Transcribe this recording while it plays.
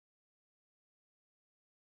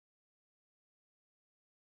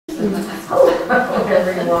Hello,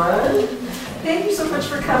 everyone. Thank you so much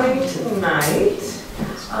for coming tonight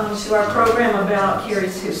to our program about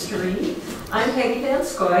Cary's history. I'm Peggy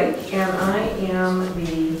Scoyoc, and I am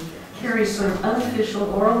the Cary's sort of unofficial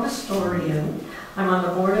oral historian. I'm on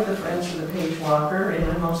the board of the Friends of the Page Walker, and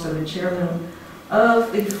I'm also the chairman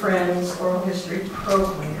of the Friends Oral History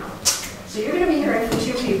Program. So you're going to be hearing from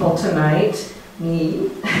two people tonight,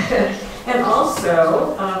 me, and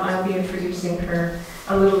also I'll be introducing her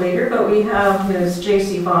a little later, but we have Ms.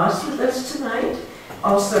 Jaycie with us tonight.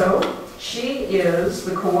 Also, she is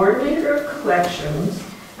the coordinator of collections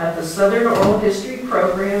at the Southern Oral History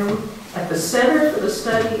Program at the Center for the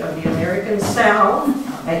Study of the American South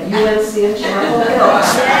at UNC in Chapel Hill.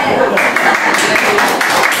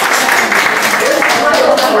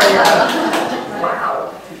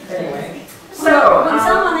 Wow. Anyway, so when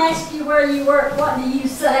someone asks you where you work, what do you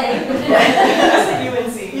say?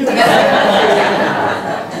 UNC.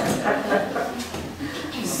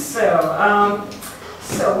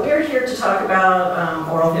 So we're here to talk about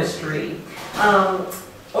oral history.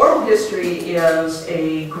 Oral history is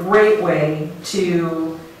a great way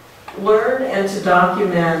to learn and to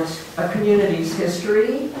document a community's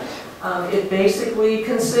history. It basically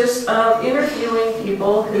consists of interviewing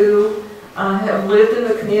people who have lived in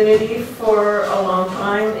the community for a long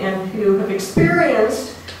time and who have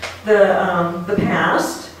experienced the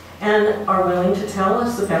past and are willing to tell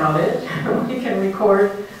us about it. We can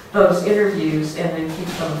record those interviews and then keep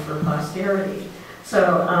them for posterity.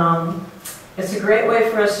 So it's a great way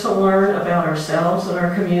for us to learn about ourselves and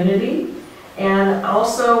our community. And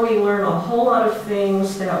also we learn a whole lot of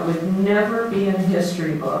things that would never be in a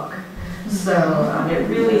history book. So it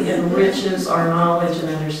really enriches our knowledge and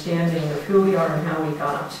understanding of who we are and how we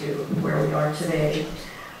got to where we are today.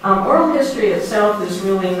 Oral history itself is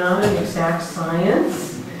really not an exact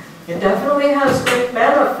science. It definitely has great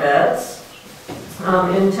benefits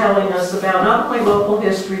in telling us about not only local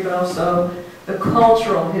history, but also the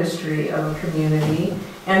cultural history of a community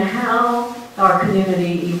and how our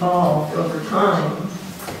community evolved over time.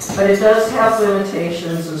 But it does have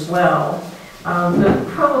limitations as well.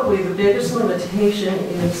 Probably the biggest limitation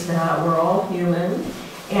is that we're all human,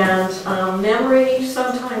 and memory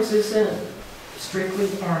sometimes isn't strictly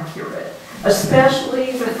accurate,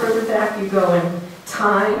 especially the further back you go in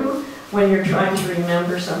time. When you're trying to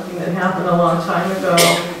remember something that happened a long time ago,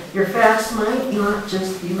 your facts might not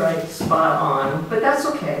just be right spot on, but that's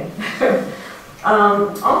okay.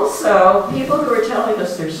 Also, people who are telling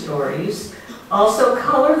us their stories also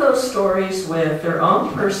color those stories with their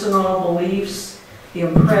own personal beliefs, the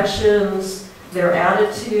impressions, their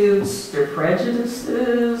attitudes, their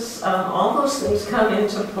prejudices, all those things come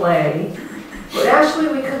into play. But actually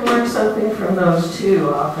we can learn something from those too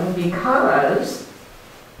often, because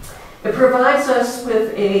it provides us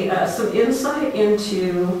with some insight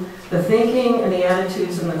into the thinking and the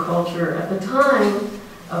attitudes and the culture at the time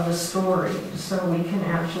of the story. So we can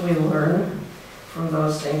actually learn from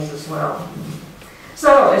those things as well.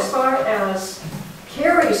 So as far as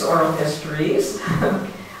Cary's oral histories,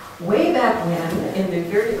 way back when, in the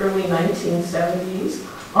very early 1970s,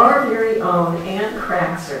 our very own Ann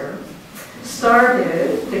Kratzer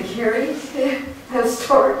started the Cary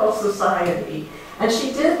Historical Society. And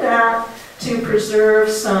she did that to preserve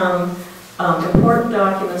some important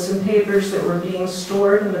documents and papers that were being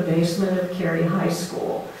stored in the basement of Cary High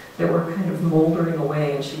School that were kind of moldering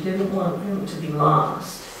away, and she didn't want them to be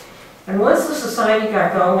lost. And once the society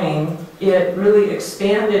got going, it really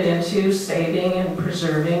expanded into saving and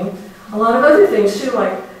preserving a lot of other things too,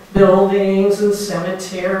 like buildings and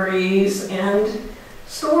cemeteries and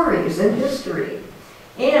stories and history.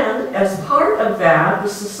 And as part of that, the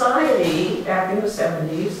society, back in the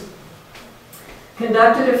 70s,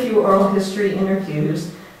 conducted a few oral history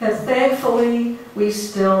interviews that thankfully we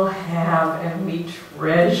still have and we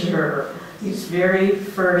treasure these very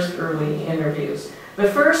first early interviews. The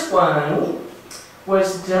first one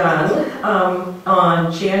was done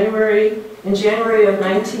in January of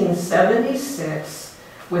 1976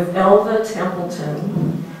 with Elva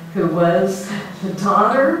Templeton, who was the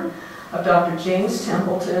daughter of Dr. James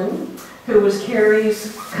Templeton, who was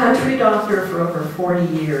Cary's country doctor for over 40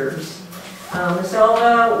 years. Miss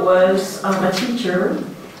Elva was a teacher,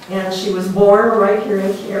 and she was born right here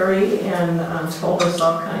in Cary and told us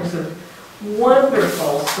all kinds of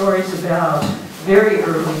wonderful stories about very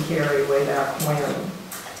early Cary way back when.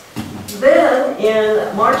 Then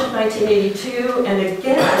in March of 1982 and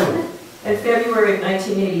again in February of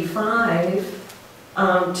 1985,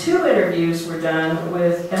 2 interviews were done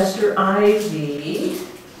with Esther Ivy,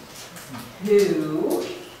 who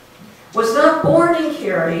was not born in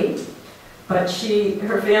Cary, But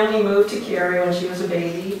her family moved to Cary when she was a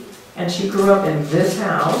baby, and she grew up in this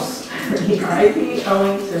house, the Ivy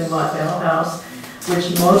Ellington Motel House,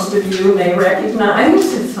 which most of you may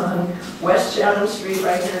recognize. It's on West Chatham Street,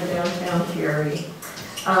 right here in downtown Cary.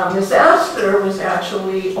 Miss Astor was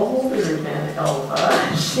actually older than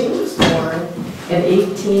Elva. She was born in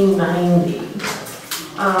 1890.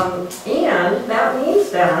 And that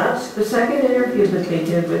means that the second interview that they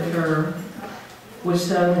did with her was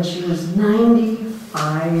done when she was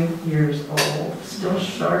 95 years old, still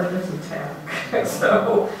sharp as a tack.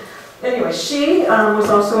 So anyway, she was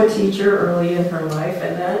also a teacher early in her life,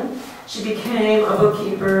 and then she became a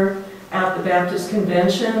bookkeeper at the Baptist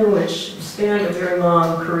Convention, which spanned a very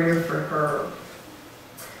long career for her.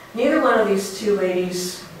 Neither one of these two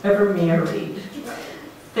ladies ever married.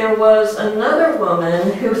 There was another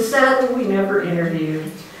woman who sadly we never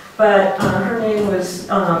interviewed, but her name was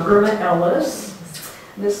Irma Ellis.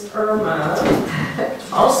 Miss Irma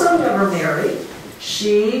also never married.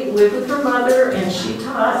 She lived with her mother, and she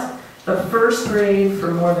taught the first grade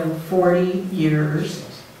for more than 40 years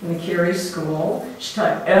in the Cary school. She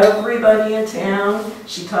taught everybody in town.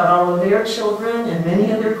 She taught all of their children and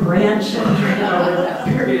many of their grandchildren over that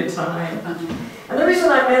period of time. And the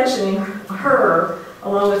reason I'm mentioning her,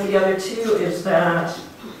 along with the other two, is that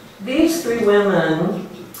these three women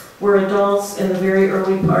were adults in the very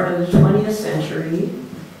early part of the 20th century,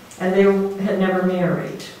 and they had never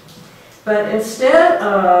married. But instead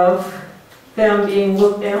of them being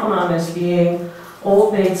looked down on as being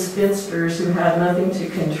old maid spinsters who had nothing to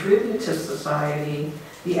contribute to society,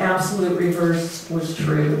 the absolute reverse was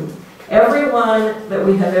true. Everyone that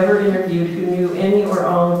we have ever interviewed who knew any or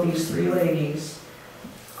all of these three ladies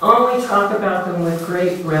only talk about them with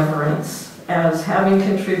great reverence as having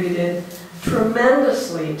contributed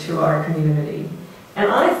tremendously to our community. And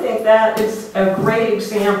I think that is a great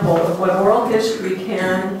example of what oral history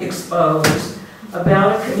can expose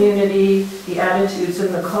about a community, the attitudes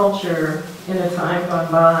and the culture in a time gone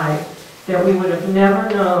by that we would have never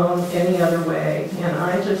known any other way. And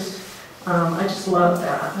I just love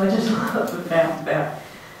that. I just love the fact that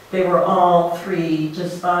they were all three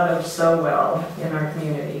just thought of so well in our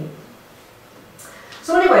community.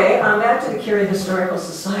 So anyway, back to the Cary Historical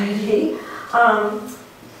Society.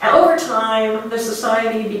 Over time, the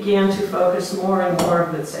society began to focus more and more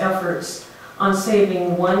of its efforts on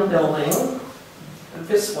saving one building,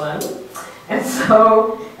 this one. And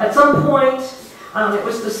so at some point, it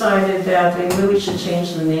was decided that they really should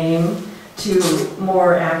change the name to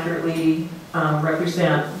more accurately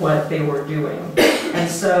represent what they were doing. And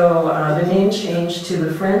so the name changed to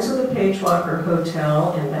the Friends of the Pagewalker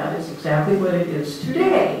Hotel, and that is exactly what it is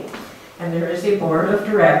today. And there is a board of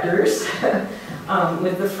directors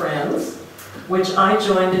with the Friends, which I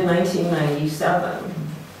joined in 1997.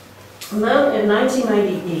 And then in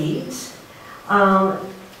 1998,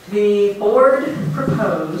 the board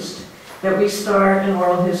proposed that we start an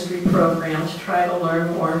oral history program to try to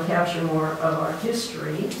learn more and capture more of our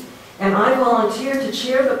history. And I volunteered to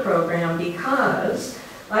chair the program because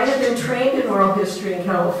I had been trained in oral history in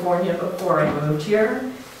California before I moved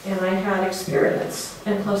here, and I had experience,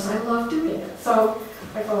 and plus I loved doing it. So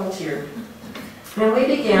I volunteered. And we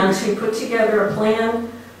began to put together a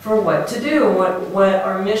plan for what to do, what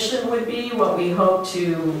our mission would be, what we hoped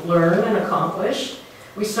to learn and accomplish.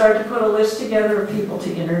 We started to put a list together of people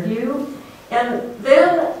to interview, and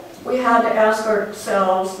then we had to ask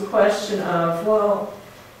ourselves the question of, well,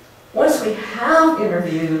 once we have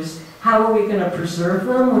interviews, how are we going to preserve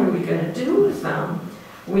them? What are we going to do with them?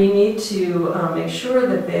 We need to make sure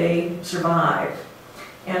that they survive.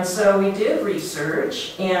 And so we did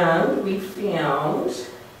research, and we found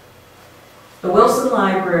the Wilson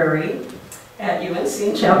Library at UNC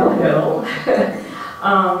in Chapel Hill,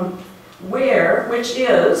 which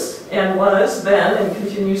is and was then and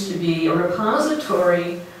continues to be a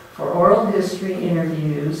repository for oral history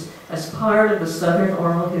interviews as part of the Southern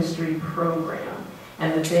Oral History Program,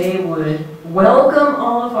 and that they would welcome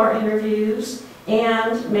all of our interviews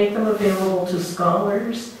and make them available to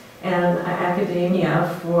scholars and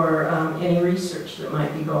academia for any research that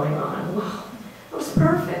might be going on. Wow, that was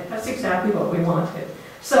perfect. That's exactly what we wanted.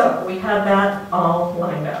 So we had that all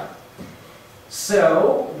lined up.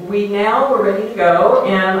 So we now were ready to go,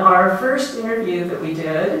 and our first interview that we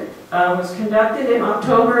did was conducted in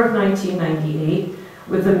October of 1998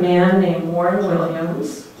 with a man named Warren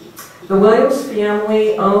Williams. The Williams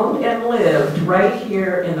family owned and lived right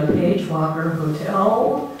here in the Pagewalker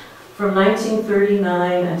Hotel from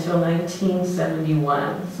 1939 until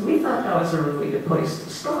 1971. So we thought that was a really good place to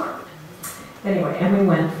start. Anyway, and we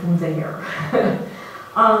went from there.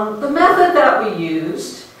 The method that we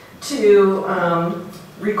used to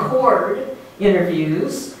record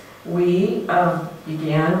interviews, we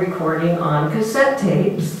began recording on cassette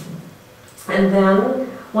tapes. And then,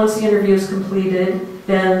 once the interview is completed,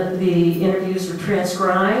 then the interviews were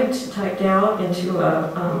transcribed, typed out into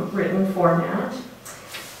a written format.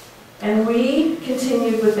 And we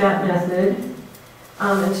continued with that method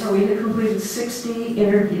until we had completed 60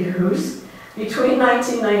 interviews between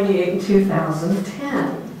 1998 and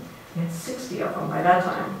 2010. We had 60 of them by that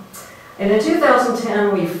time. And in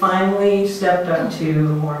 2010, we finally stepped up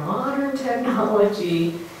to more modern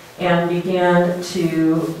technology and began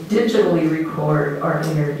to digitally record our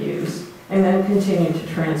interviews and then continue to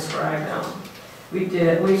transcribe them.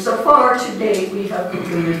 So far to date, we have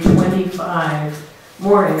completed 25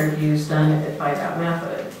 more interviews done by that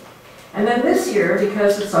method. And then this year,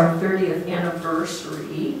 because it's our 30th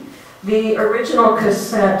anniversary, the original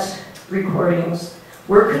cassette recordings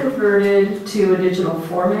were converted to a digital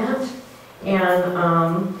format,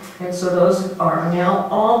 and so those are now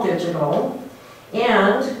all digital.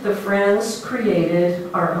 And the Friends created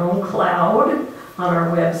our own cloud on our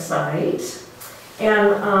website,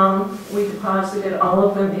 and we deposited all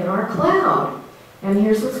of them in our cloud. And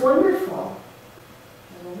here's what's wonderful.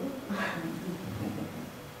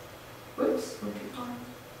 Whoops,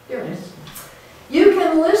 there it is. You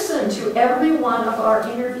can listen to every one of our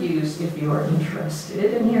interviews if you are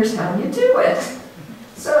interested, and here's how you do it.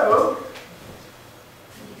 So,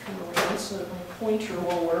 let me come around so that my pointer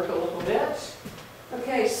will work a little bit.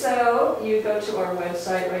 Okay, so you go to our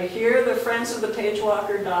website right here,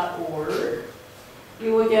 thefriendsofthepagewalker.org.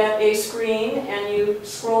 You will get a screen, and you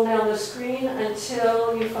scroll down the screen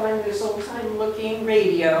until you find this old-time looking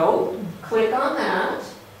radio. Click on that.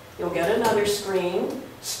 You'll get another screen.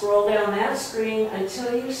 Scroll down that screen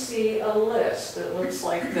until you see a list that looks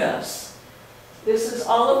like this. This is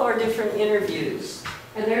all of our different interviews.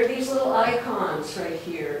 And there are these little icons right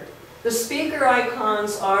here. The speaker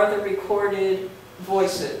icons are the recorded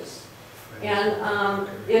voices. And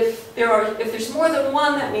if there's more than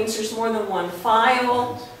one, that means there's more than one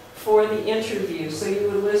file for the interview. So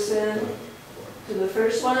you would listen to the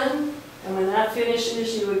first one, and when that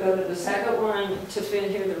finishes, you would go to the second one to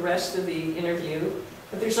hear the rest of the interview.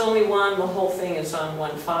 If there's only one, the whole thing is on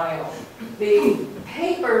one file. The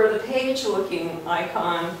paper, the page-looking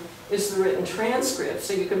icon, is the written transcript,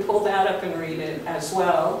 so you can pull that up and read it as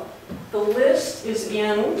well. The list is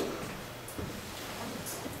in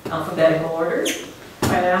alphabetical order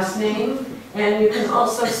by last name, and you can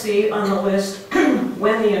also see on the list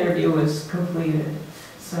when the interview was completed.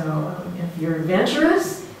 So if you're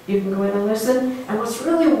adventurous, you can go in and listen. And what's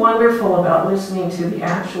really wonderful about listening to the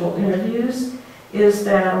actual interviews is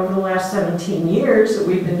that over the last 17 years that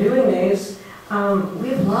we've been doing these,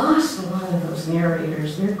 we've lost a lot of those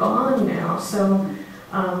narrators. They're gone now, so,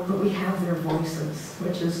 but we have their voices,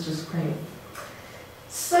 which is just great.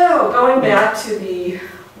 So, going back to the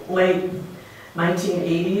late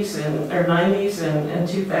 1980s or 90s and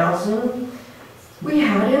 2000, we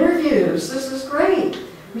had interviews. This is great.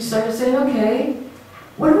 We started saying, okay,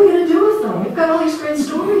 what are we going to do with them? We've got all these great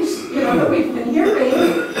stories, that we've been hearing,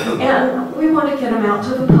 and we want to get them out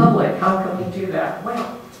to the public. How can we do that?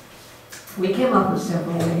 Well, we came up with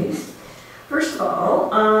several ways. First of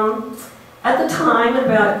all, at the time,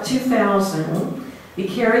 about 2000, the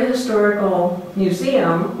Cary Historical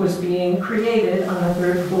Museum was being created on the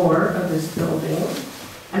third floor of this building.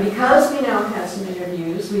 And because we now had some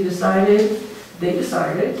interviews, they decided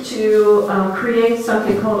to create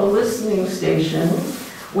something called a listening station,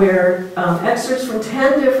 where excerpts from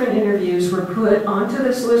 10 different interviews were put onto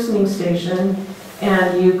this listening station,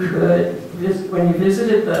 and you could, when you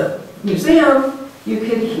visited the museum, you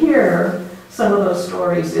could hear some of those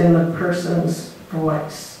stories in the person's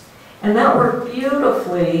voice. And that worked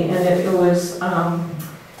beautifully, and it was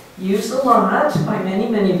used a lot by many,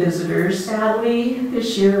 many visitors. Sadly,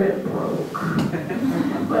 this year it broke.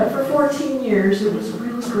 But for 14 years, it was a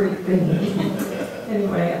real great thing.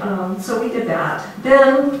 Anyway, so we did that.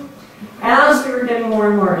 Then, as we were getting more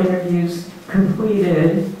and more interviews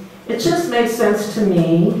completed, it just made sense to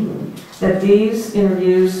me that these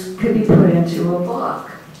interviews could be put into a book.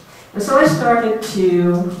 And so I started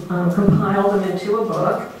to compile them into a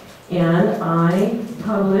book, and I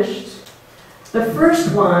published the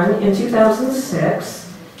first one in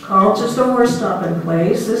 2006, called Just a Horse Stopping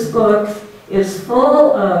Place. This book is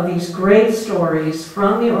full of these great stories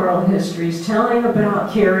from the oral histories telling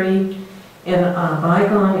about Cary in a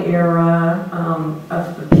bygone era,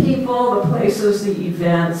 of the people, the places, the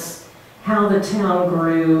events, how the town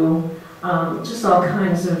grew, just all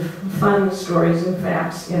kinds of fun stories and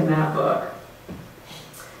facts in that book.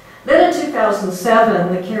 Then in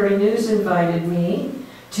 2007, the Cary News invited me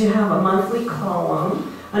to have a monthly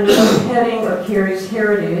column under the heading of Cary's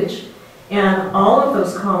Heritage, and all of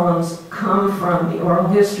those columns come from the oral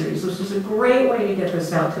histories, which is a great way to get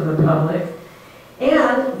this out to the public.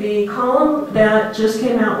 And the column that just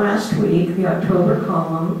came out last week, the October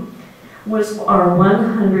column, was our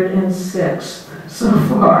 106th so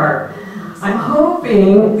far. I'm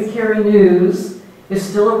hoping the Cary News is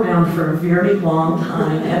still around for a very long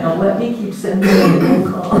time, and they'll let me keep sending in new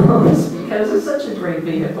columns because it's such a great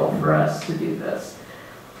vehicle for us to do this.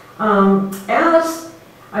 As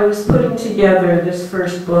I was putting together this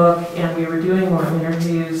first book and we were doing more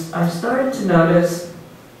interviews, I started to notice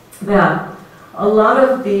that a lot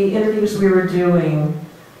of the interviews we were doing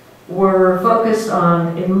were focused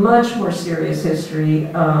on a much more serious history.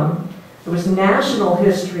 It was national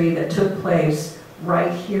history that took place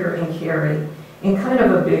right here in Cary in kind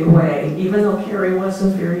of a big way, even though Cary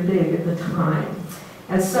wasn't very big at the time.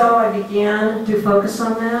 And so I began to focus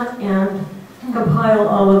on that and compile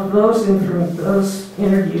all of those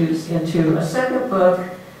interviews into a second book,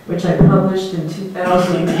 which I published in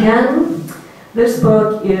 2010. This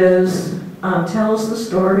book tells the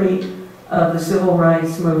story of the civil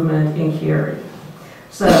rights movement in Cary.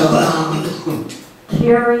 So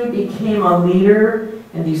Cary became a leader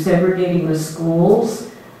in desegregating the schools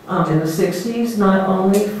in the 60s, not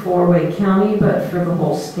only for Wake County, but for the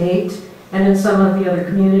whole state, and in some of the other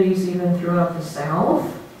communities, even throughout the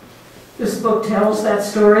South. This book tells that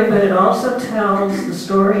story, but it also tells the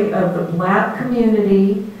story of the Black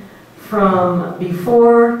community from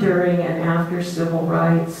before, during, and after civil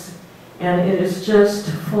rights. And it is just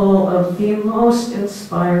full of the most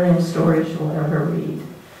inspiring stories you'll ever read.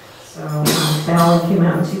 So that one came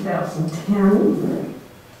out in 2010.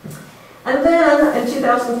 And then in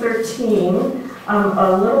 2013,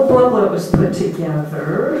 a little booklet was put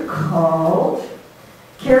together called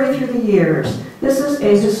Cary Through the Years. This is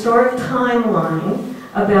a historic timeline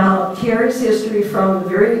about Cary's history from the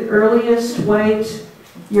very earliest white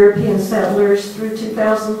European settlers through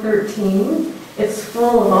 2013. It's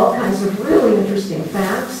full of all kinds of really interesting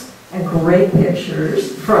facts and great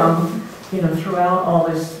pictures from, throughout all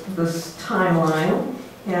this timeline.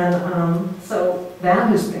 And so that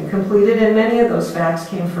has been completed, and many of those facts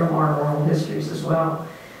came from our oral histories as well.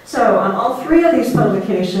 So all three of these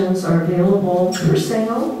publications are available for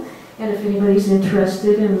sale, and if anybody's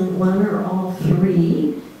interested in one or all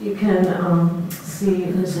three, you can see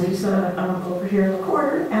Ms. Lisa over here in the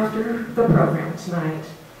corner after the program tonight.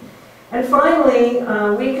 And finally,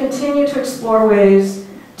 we continue to explore ways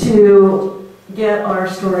to get our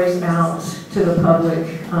stories out to the public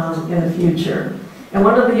in the future. And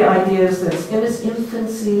one of the ideas that's in its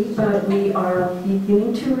infancy, but we are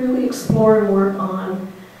beginning to really explore and work on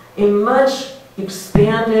a much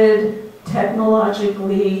expanded,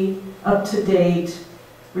 technologically up-to-date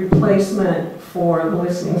replacement for the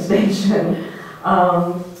listening station.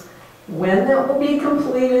 When that will be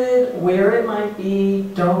completed, where it might be,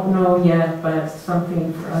 don't know yet, but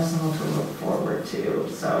something for us all to look forward to.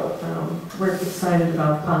 So we're excited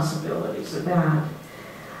about the possibilities of that.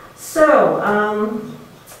 So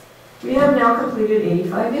we have now completed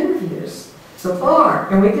 85 interviews so far,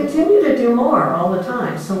 and we continue to do more all the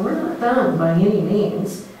time. So we're not done by any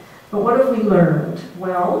means. But what have we learned?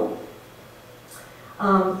 Well,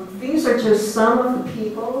 these are just some of the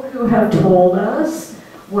people who have told us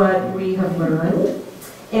what we have learned.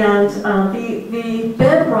 And the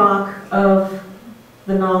bedrock of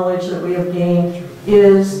the knowledge that we have gained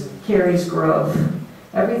is Cary's growth.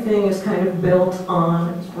 Everything is kind of built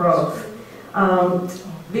on growth.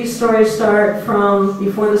 These stories start from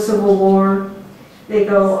before the Civil War. They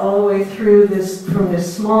go all the way through from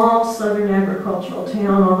this small southern agricultural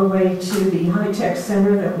town all the way to the high-tech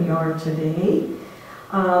center that we are today.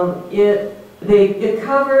 It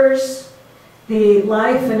covers the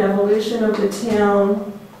life and evolution of the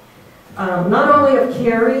town, not only of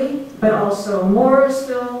Cary, but also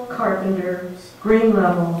Morrisville, Carpenter, Green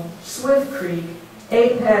Level, Swift Creek,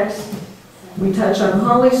 Apex. We touch on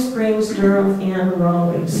Holly Springs, Durham, and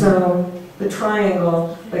Raleigh. So the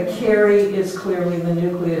triangle, but Cary is clearly the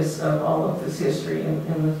nucleus of all of this history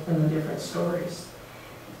and the different stories.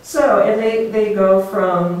 So, and they go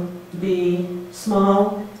from the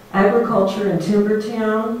small agriculture and timber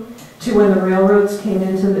town to when the railroads came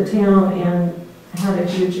into the town and had a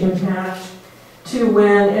huge impact, to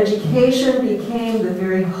when education became the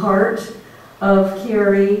very heart of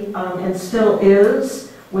Cary and still is,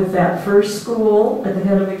 with that first school at the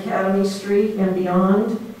head of Academy Street and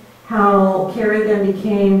beyond. How Cary then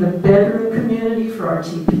became the bedroom community for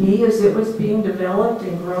RTP as it was being developed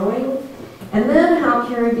and growing. And then how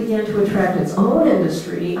Cary began to attract its own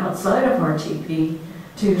industry outside of RTP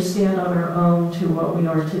to stand on our own to what we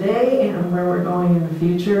are today and where we're going in the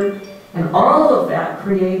future. And all of that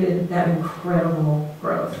created that incredible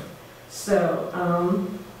growth. So,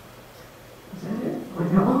 is that it? Oh,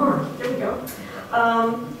 I got one more. There we go.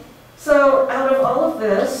 So out of all of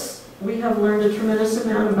this, we have learned a tremendous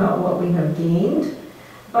amount about what we have gained,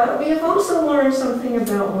 but we have also learned something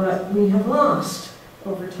about what we have lost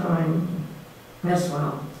over time as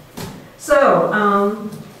well. So,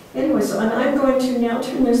 anyway, and I'm going to now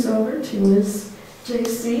turn this over to Ms.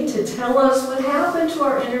 Jaycie to tell us what happened to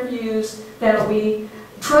our interviews that we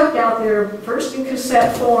trucked out there, first in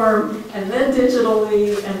cassette form, and then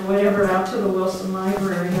digitally, and whatever, out to the Wilson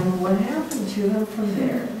Library, and what happened to them from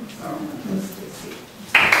there. So, Ms. Jaycie.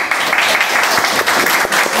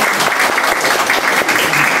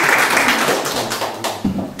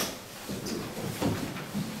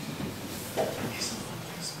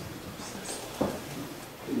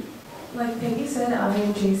 Like Peggy said, I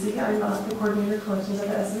am Jaycie. I'm the coordinator of collections at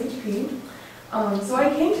the SMHP. So I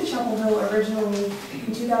came to Chapel Hill originally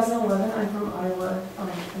in 2011. I'm from Iowa, a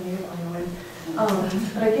native Iowan.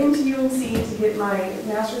 But I came to UNC to get my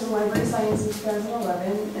Master's in Library Science in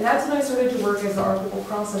 2011, and that's when I started to work as the archival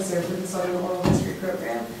processor for the Southern Oral History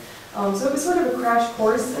program. So it was sort of a crash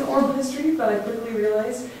course in oral history, but I quickly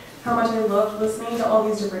realized how much I loved listening to all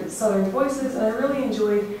these different Southern voices, and I really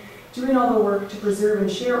enjoyed doing all the work to preserve and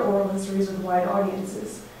share oral histories with wide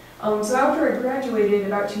audiences. So after I graduated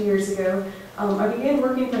about 2 years ago, I began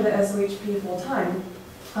working for the SOHP full-time.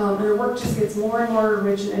 And the work just gets more and more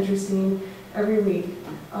rich and interesting every week.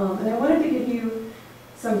 And I wanted to give you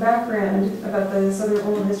some background about the Southern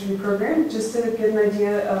Oral History program, just to get an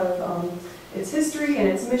idea of its history and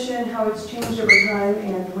its mission, how it's changed over time,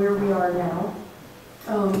 and where we are now.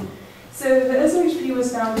 So the SOHP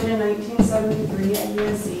was founded in 1973 at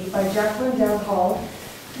UNC by Jacqueline Dowd Hall,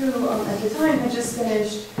 who at the time had just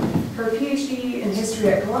finished her PhD in history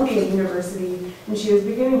at Columbia University, and she was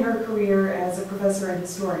beginning her career as a professor and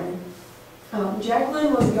historian.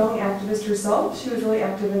 Jacqueline was a young activist herself. She was really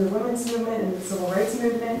active in the women's movement and the civil rights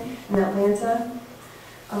movement in Atlanta.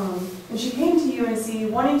 And she came to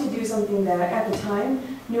UNC wanting to do something that, at the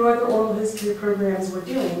time, no other oral history programs were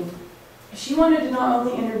doing. She wanted to not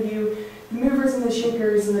only interview the movers and the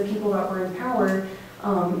shakers and the people that were in power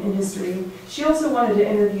in history, she also wanted to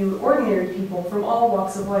interview ordinary people from all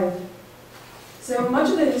walks of life. So much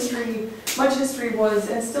history was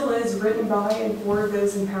and still is written by and for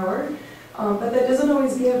those in power, but that doesn't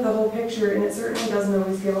always give the whole picture, and it certainly doesn't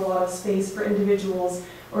always give a lot of space for individuals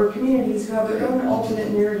or communities who have their own alternate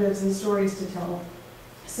narratives and stories to tell.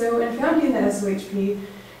 So in founding the SOHP,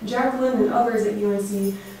 Jacqueline and others at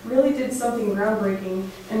UNC really did something groundbreaking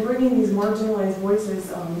in bringing these marginalized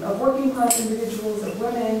voices of working class individuals, of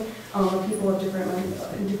women, of people of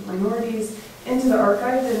different minorities, into the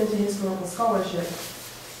archives and into historical scholarship.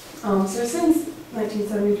 So since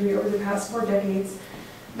 1973, over the past 4 decades,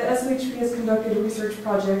 the SOHP has conducted research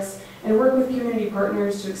projects and worked with community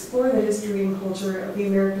partners to explore the history and culture of the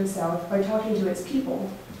American South by talking to its people.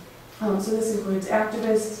 So this includes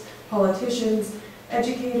activists, politicians,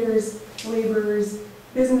 educators, laborers,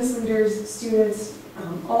 business leaders, students,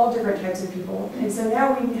 all different types of people. And so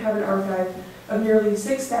now we have an archive of nearly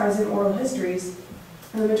 6,000 oral histories,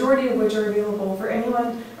 and the majority of which are available for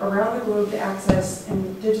anyone around the globe to access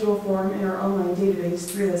in digital form in our online database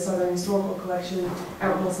through the Southern Historical Collection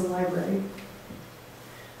at Wilson Library.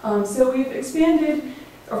 So we've expanded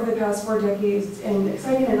over the past 4 decades in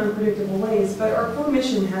exciting and unpredictable ways, but our core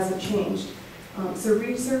mission hasn't changed. So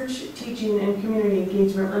research, teaching, and community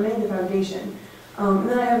engagement remain the foundation. And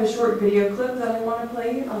then I have a short video clip that I want to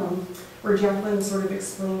play where Jacqueline is sort of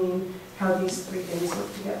explaining how these 3 things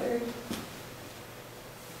work together.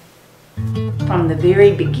 From the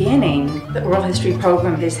very beginning, the oral history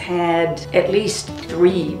program has had at least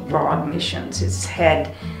 3 broad missions. It's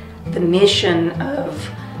had the mission of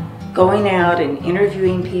going out and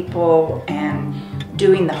interviewing people and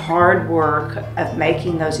doing the hard work of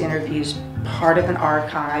making those interviews part of an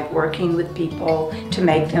archive, working with people to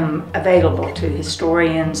make them available to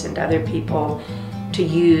historians and other people to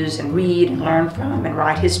use and read and learn from and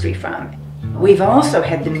write history from. We've also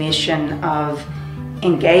had the mission of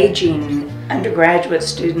engaging undergraduate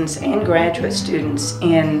students and graduate students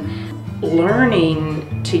in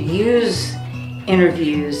learning to use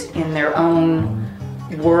interviews in their own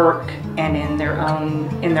work and in their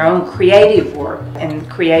own creative work, and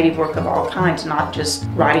creative work of all kinds, not just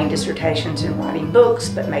writing dissertations and writing books,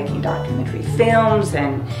 but making documentary films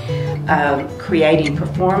and creating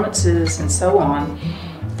performances and so on.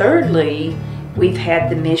 Thirdly, we've had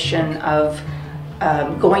the mission of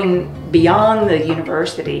going beyond the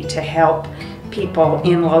university to help people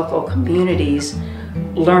in local communities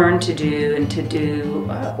learn to do and to do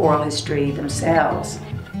oral history themselves.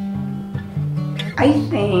 I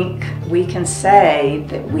think we can say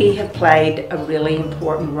that we have played a really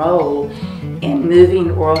important role in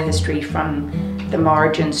moving oral history from the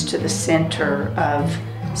margins to the center of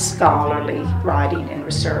scholarly writing and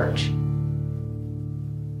research.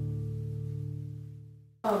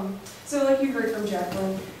 So like you heard from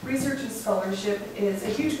Jacqueline, research and scholarship is a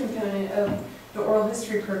huge component of the oral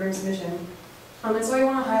history program's mission. And so I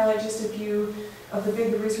want to highlight just a few of the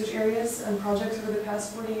big research areas and projects over the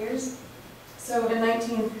past 40 years. So in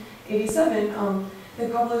 1987, they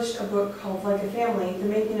published a book called Like a Family, The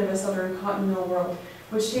Making of a Southern Cotton Mill World,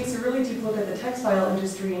 which takes a really deep look at the textile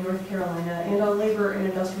industry in North Carolina and on labor and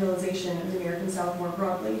industrialization in the American South more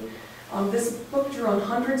broadly. This book drew on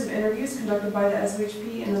hundreds of interviews conducted by the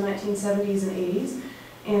SOHP in the 1970s and 80s,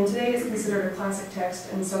 and today is considered a classic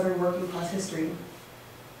text in Southern working class history.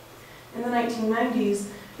 In the 1990s,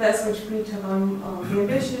 the SOHP took on the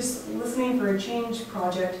ambitious Listening for a Change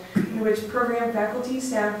project, in which program faculty,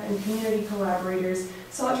 staff, and community collaborators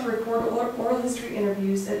sought to record oral history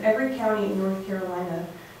interviews in every county in North Carolina,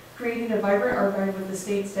 creating a vibrant archive of the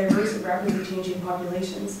state's diverse and rapidly changing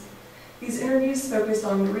populations. These interviews focused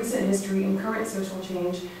on recent history and current social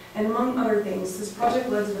change, and among other things, this project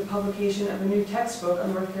led to the publication of a new textbook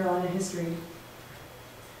on North Carolina history.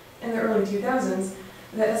 In the early 2000s,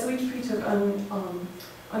 the SOHP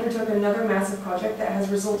undertook another massive project that has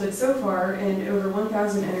resulted so far in over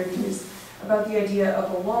 1,000 interviews about the idea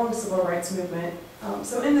of a long civil rights movement.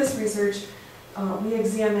 So in this research, we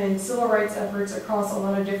examined civil rights efforts across a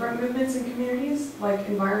lot of different movements and communities, like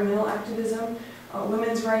environmental activism,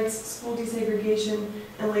 women's rights, school desegregation,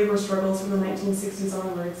 and labor struggles from the 1960s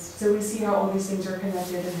onwards. So we see how all these things are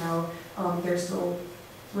connected and how they're still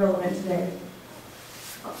relevant today.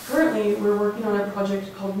 Currently, we're working on a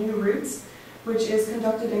project called New Roots, which is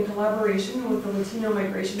conducted in collaboration with the Latino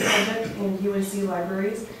Migration Project and UNC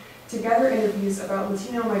Libraries to gather interviews about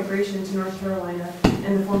Latino migration to North Carolina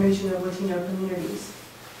and the formation of Latino communities.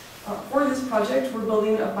 For this project, we're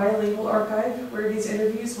building a bilingual archive where these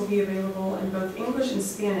interviews will be available in both English and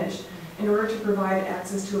Spanish in order to provide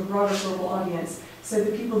access to a broader global audience. So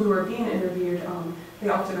the people who are being interviewed, they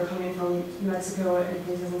often are coming from Mexico and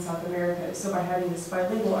places in South America. So by having this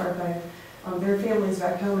bilingual archive, their families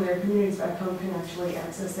back home and their communities back home can actually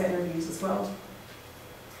access the interviews as well.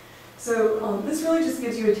 So this really just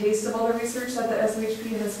gives you a taste of all the research that the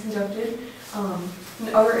SOHP has conducted.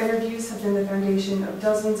 And other interviews have been the foundation of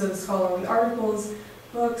dozens of scholarly articles,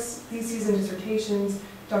 books, theses and dissertations,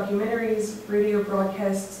 documentaries, radio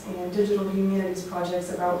broadcasts, and digital humanities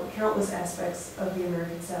projects about countless aspects of the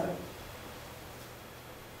American South.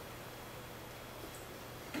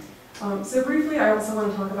 So briefly, I also want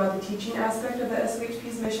to talk about the teaching aspect of the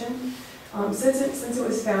SOHP's mission. Since it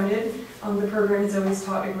was founded, the program has always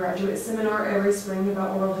taught a graduate seminar every spring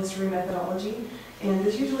about oral history methodology, and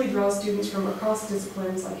this usually draws students from across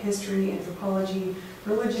disciplines like history, anthropology,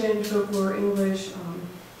 religion, folklore, English,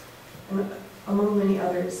 and among many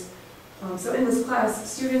others. So in this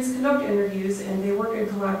class, students conduct interviews and they work in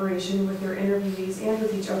collaboration with their interviewees and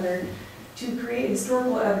with each other to create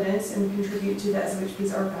historical evidence and contribute to the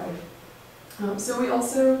SOHP's archive. So we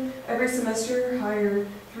also, every semester, hire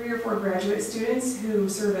 3 or 4 graduate students who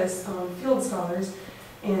serve as field scholars,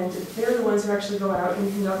 and they're the ones who actually go out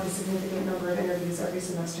and conduct a significant number of interviews every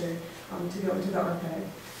semester to go into the archive.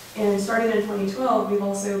 And starting in 2012, we've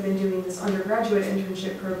also been doing this undergraduate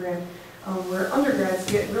internship program where undergrads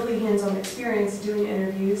get really hands-on experience doing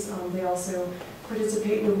interviews. They also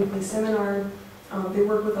participate in a weekly seminar. They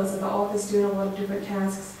work with us at the office doing a lot of different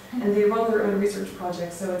tasks, and they run their own research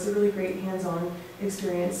projects, so it's a really great hands-on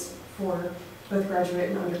experience for both graduate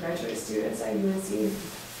and undergraduate students at UNC.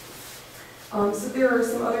 So there are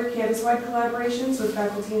some other campus-wide collaborations with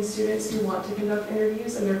faculty and students who want to conduct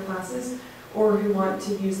interviews in their classes or who want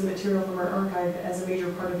to use the material from our archive as a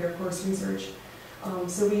major part of their course research.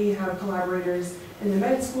 So we have collaborators in the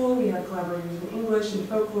med school, we have collaborators in English and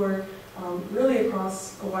folklore, really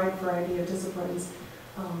across a wide variety of disciplines.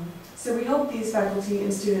 So we help these faculty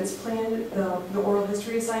and students plan the oral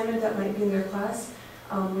history assignment that might be in their class.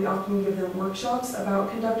 We often give them workshops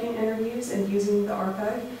about conducting interviews and using the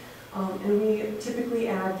archive. And we typically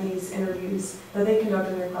add these interviews that they conduct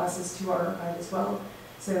in their classes to our archive as well.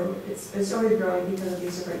 So it's always growing because of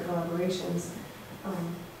these different collaborations.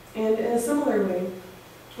 And in a similar way,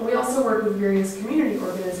 we also work with various community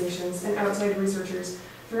organizations and outside researchers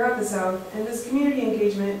throughout the South. And this community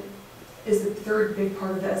engagement is the third big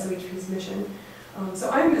part of the SOHP's mission. So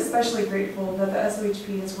I'm especially grateful that the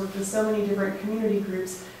SOHP has worked with so many different community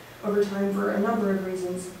groups over time for a number of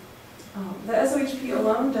reasons. The SOHP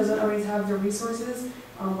alone doesn't always have the resources,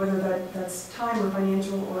 whether that's time or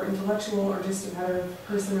financial or intellectual or just a matter of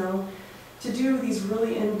personnel, to do these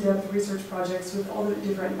really in-depth research projects with all the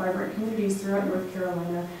different vibrant communities throughout North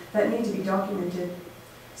Carolina that need to be documented.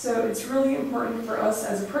 So it's really important for us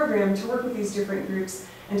as a program to work with these different groups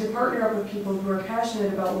and to partner up with people who are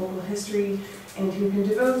passionate about local history and who can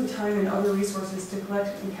devote the time and other resources to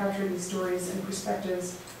collect and capture these stories and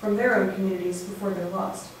perspectives from their own communities before they're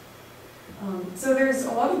lost. So there's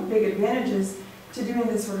a lot of big advantages to doing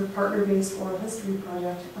this sort of partner-based oral history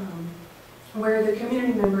project, where the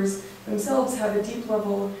community members themselves have a deep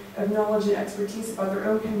level of knowledge and expertise about their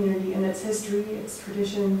own community and its history, its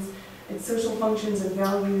traditions, its social functions and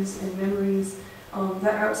values and memories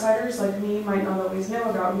that outsiders like me might not always know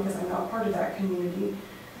about because I'm not part of that community.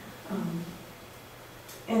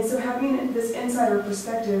 And so having this insider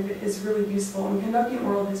perspective is really useful in conducting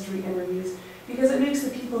oral history interviews because it makes the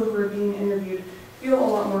people who are being interviewed feel a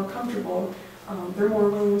lot more comfortable. They're more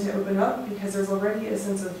willing to open up because there's already a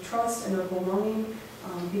sense of trust and of belonging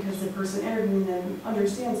because the person interviewing them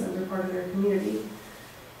understands that they're part of their community.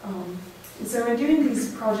 And so in doing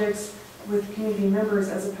these projects with community members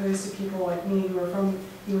as opposed to people like me who are from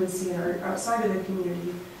UNC and are outside of the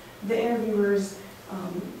community, the interviewers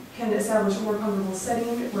can establish a more comfortable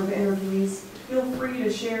setting where the interviewees feel free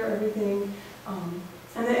to share everything.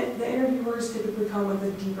 And the interviewers typically come with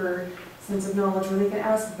a deeper sense of knowledge where they can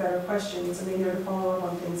ask better questions and they know to follow up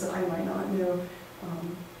on things that I might not know,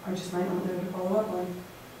 I just might not know to follow up on.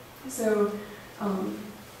 So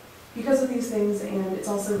because of these things, and it's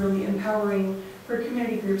also really empowering for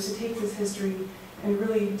community groups to take this history and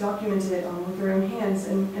really document it with their own hands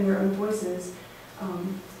and their own voices.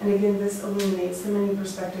 And again, this illuminates the many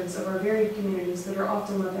perspectives of our varied communities that are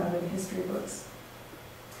often left out of the history books.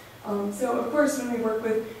 So of course, when we work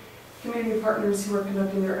with community partners who are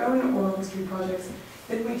conducting their own oral history projects,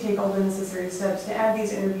 then we take all the necessary steps to add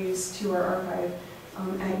these interviews to our archive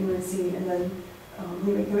at UNC, and then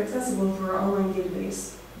we make them accessible through our online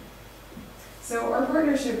database. So our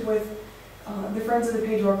partnership with the Friends of the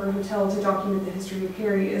Page Walker Hotel to document the history of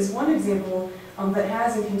Cary is one example that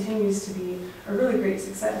has and continues to be a really great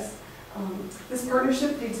success. This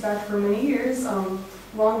partnership dates back for many years,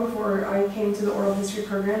 long before I came to the oral history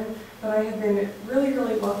program, but I have been really,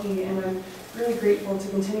 really lucky, and I'm really grateful to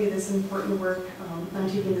continue this important work. I'm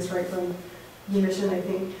taking this right from the mission, I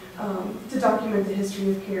think, to document the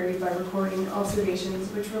history of Cary by recording observations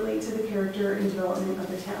which relate to the character and development of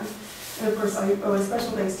the town. And of course, I owe a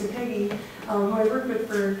special thanks to Peggy, who I've worked with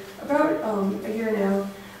for about a year now,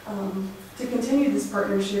 to continue this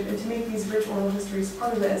partnership and to make these rich oral histories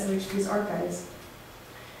part of the SOHP's archives.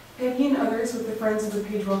 Peggy and others with the Friends of the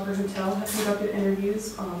Page Walker Hotel have conducted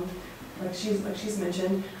interviews, like she's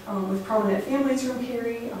mentioned, with prominent families from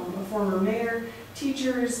Cary, a former mayor,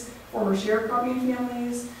 teachers, former sharecropping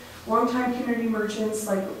families, longtime community merchants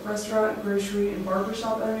like restaurant, grocery, and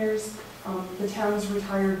barbershop owners, the town's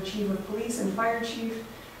retired chief of police and fire chief,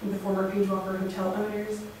 and the former Page Walker Hotel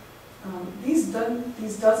owners. These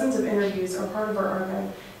dozens of interviews are part of our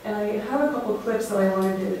archive, and I have a couple clips that I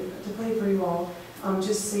wanted to play for you all,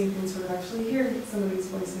 just so you can sort of actually hear some of these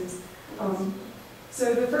voices.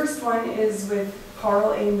 So the first one is with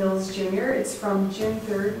Carl A. Mills Jr. It's from June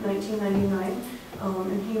 3rd, 1999,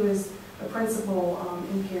 and he was a principal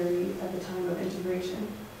in Cary at the time of integration.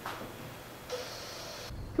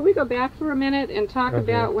 Can we go back for a minute and talk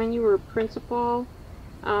about when you were principal?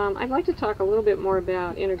 I'd like to talk a little bit more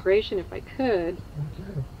about integration if I could.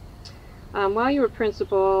 While you were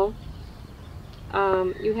principal,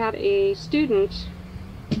 you had a student,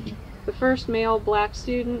 the first male black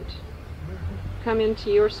student, come into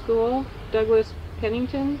your school, Douglas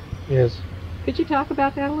Pennington. Yes. Could you talk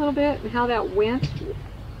about that a little bit and how that went?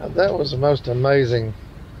 That was the most amazing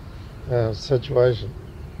situation.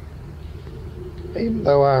 Even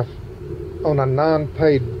though on a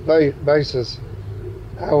non-paid basis,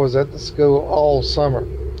 I was at the school all summer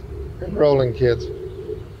enrolling kids.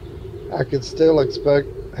 I could still expect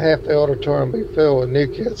half the auditorium to be filled with new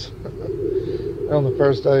kids on the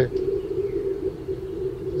first day.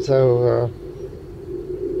 So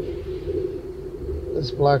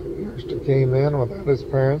this black youngster came in without his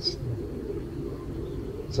parents.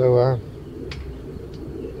 So I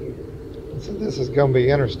said, this is going to be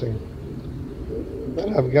interesting. But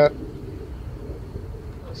I've got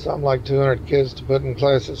something like 200 kids to put in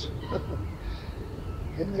classes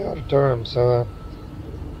in the auditorium. So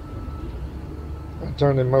I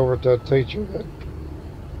turned him over to a teacher that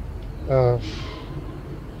I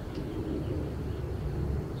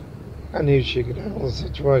knew she could handle the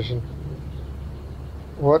situation.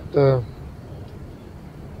 What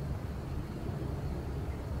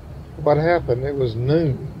happened? It was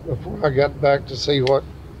noon before I got back to see what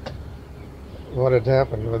had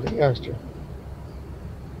happened with the youngster.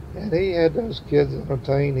 And he had those kids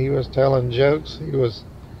entertained. He was telling jokes. He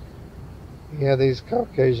had these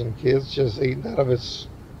Caucasian kids just eating out of his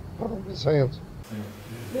hands.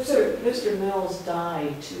 Mr. Mills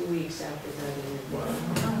died 2 weeks after that interview.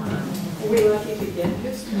 Were we lucky to get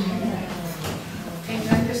Mr. Mills? Can you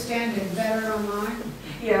understand it better online?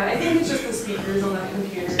 Yeah, I think it's just the speakers on that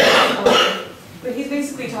computer. But he's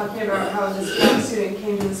basically talking about how this black student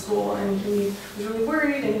came to the school and he was really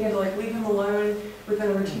worried and he had to like leave him alone with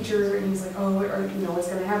another teacher and he's like, oh, what's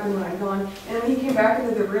going to happen when I'm gone? And when he came back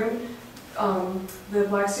into the room, the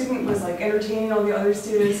black student was like entertaining all the other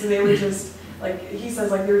students and they were just like, he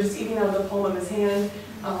says like they were just eating out of the palm of his hand.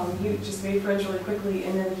 He just made friends really quickly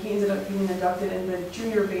and then he ended up being inducted in the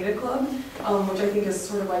Junior Beta Club, which I think is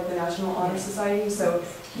sort of like the National Honor Society. So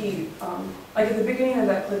he, like at the beginning of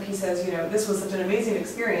that clip, he says, this was such an amazing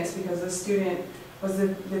experience because this student was the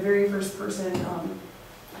very first person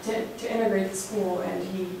to integrate the school and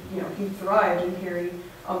he thrived in Cary,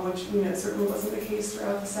 which certainly wasn't the case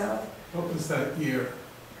throughout the South. What was that year?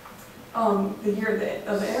 The year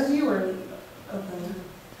of the interview or of the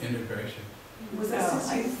Integration. Was that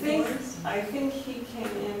I think he came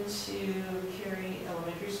into Cary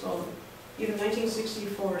Elementary School either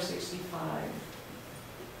 1964 or 65.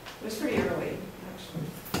 It was pretty early, actually.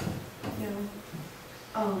 Yeah.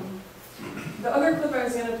 The other clip I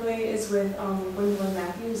was going to play is with Gwendolyn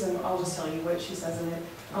Matthews, and I'll just tell you what she says in it.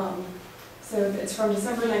 So it's from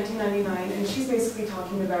December 1999, and she's basically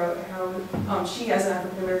talking about how she, as an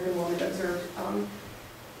African-American woman, observed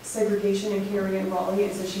segregation in Cary and Raleigh,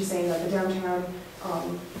 and so she's saying that the downtown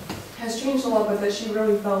has changed a lot, but that she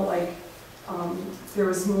really felt like there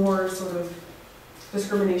was more sort of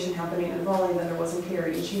discrimination happening in Raleigh than there was in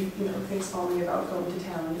Cary, and she thinks fondly about going to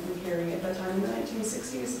town in Cary at that time in the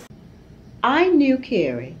 1960s. I knew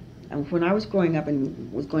Cary when I was growing up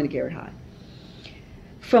and was going to Cary High.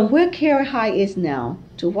 From where Cary High is now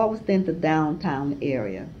to what was then the downtown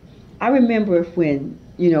area, I remember when,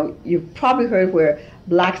 you've probably heard where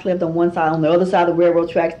blacks lived on one side, on the other side of the railroad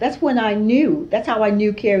tracks. That's when I knew, that's how I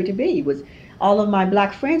knew Cary to be, was all of my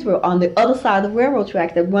black friends were on the other side of the railroad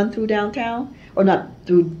track that run through downtown, or not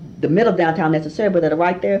through the middle of downtown necessarily, but that are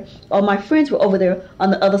right there. All my friends were over there on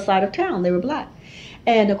the other side of town. They were black.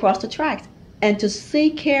 And across the tracks. And to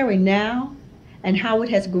see Cary now and how it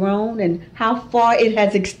has grown and how far it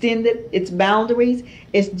has extended its boundaries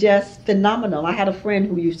is just phenomenal. I had a friend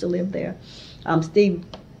who used to live there, Steve,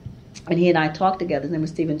 and he and I talked together. His name was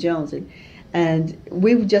Stephen Jones, and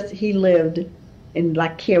he lived in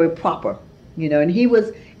like Cary proper, and he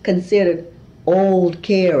was considered old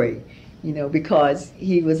Cary, because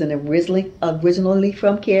he was originally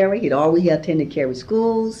from Cary. He attended Cary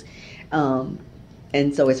schools.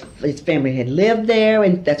 And so his family had lived there,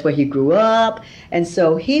 and that's where he grew up. And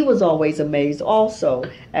so he was always amazed also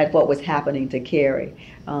at what was happening to Cary.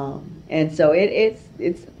 And so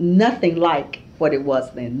it's nothing like what it was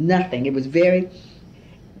then. Nothing.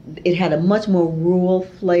 It had a much more rural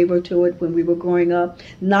flavor to it when we were growing up.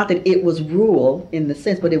 Not that it was rural in the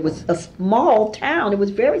sense, but it was a small town. It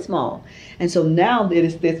was very small. And so now it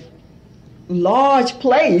is this large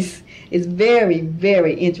place. It's very,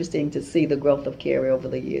 very interesting to see the growth of Cary over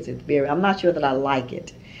the years. I'm not sure that I like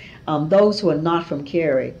it. Those who are not from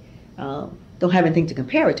Cary don't have anything to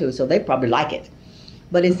compare it to, so they probably like it.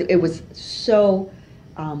 But it was so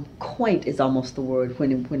quaint is almost the word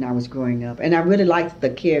when I was growing up. And I really liked the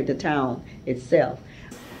town itself.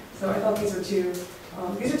 So I thought these are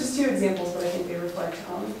just two examples, but I think they reflect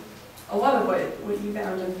a lot of what you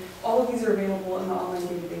found. And all of these are available in the online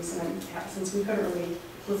database, and since we couldn't really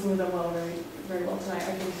listen to them very, very well tonight,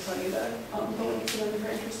 I can tell you the links to them if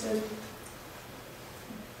you're interested.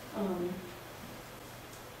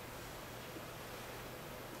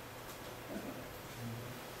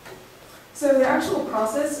 So the actual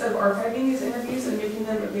process of archiving these interviews and making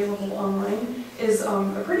them available online is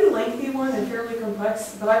a pretty lengthy one and fairly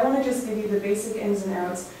complex, but I want to just give you the basic ins and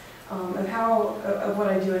outs of what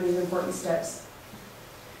I do in these important steps.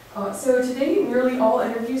 So today, nearly all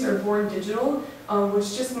interviews are born digital,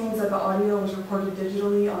 which just means that the audio was recorded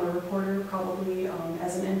digitally on a recorder, probably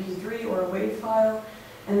as an MP3 or a WAV file,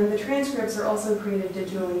 and then the transcripts are also created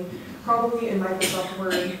digitally, probably in Microsoft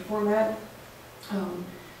Word format.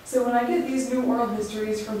 So when I get these new oral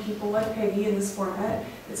histories from people like Peggy in this format,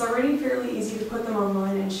 it's already fairly easy to put them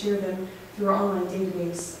online and share them through our online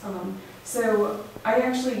database. So I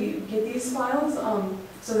actually get these files,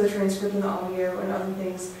 so the transcript and the audio and other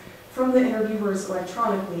things, from the interviewers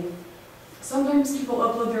electronically. Sometimes people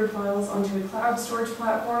upload their files onto a cloud storage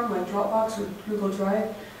platform like Dropbox or Google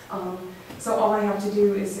Drive. So all I have to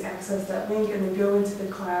do is access that link and then go into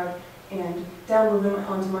the cloud and download them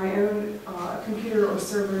onto my own computer or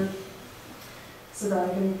server so that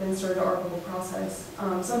I can then start the archival process.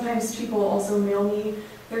 Sometimes people also mail me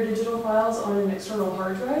their digital files on an external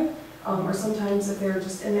hard drive, or sometimes if they're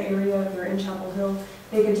just in the area, if they're in Chapel Hill,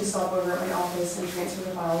 they can just stop over at my office and transfer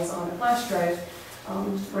the files on a flash drive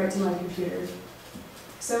right to my computer.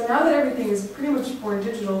 So now that everything is pretty much born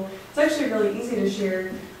digital, it's actually really easy to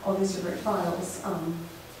share all these different files.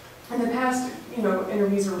 In the past,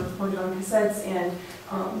 interviews were recorded on cassettes, and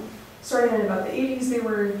starting in about the 80s,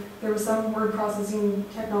 there was some word processing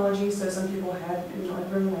technology, so some people had like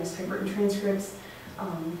really nice typewritten transcripts,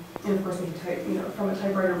 and of course they could type from a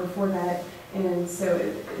typewriter before that, and so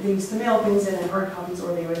they used to mail things in hard copies,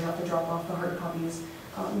 or they would have to drop off the hard copies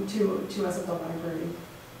to us at the library.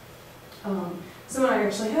 So when I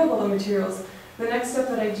actually have all the materials, the next step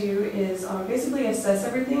that I do is basically assess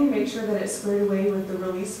everything, make sure that it's squared away with the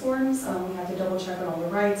release forms. We have to double check on all the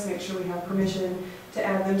rights, make sure we have permission to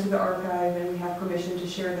add them to the archive, and we have permission to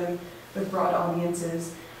share them with broad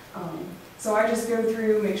audiences. So I just go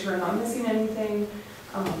through, make sure I'm not missing anything.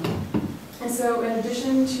 And so in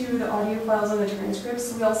addition to the audio files and the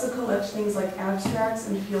transcripts, we also collect things like abstracts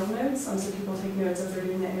and field notes. So people take notes as they're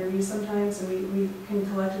doing the interview sometimes, and we can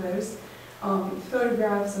collect those.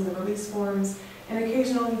 Photographs and the release forms, and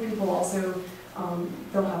occasionally people also,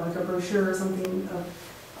 they'll have like a brochure or something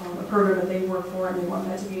of a program that they work for, and they want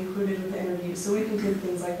that to be included with the interview, so we can do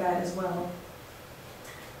things like that as well.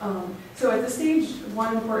 So at this stage,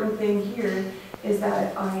 one important thing here is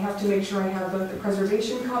that I have to make sure I have both the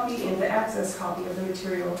preservation copy and the access copy of the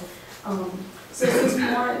material. So since we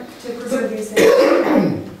want to preserve these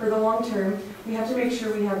things for the long term, we have to make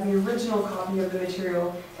sure we have the original copy of the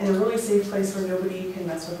material in a really safe place where nobody can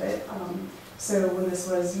mess with it. So when this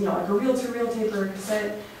was, like a reel-to-reel tape or a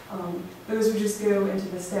cassette, those would just go into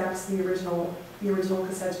the stacks. The original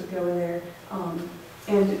cassettes would go in there.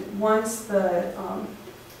 And once they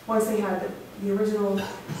had the original,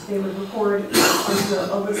 they would record onto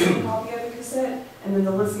a listening copy of the cassette, and then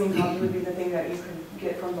the listening copy would be the thing that you could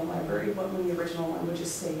get from the library, but when the original one would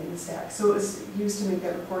just stay in the stack. So it was used to make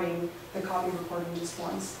that recording, the copy recording, just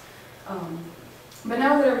once. But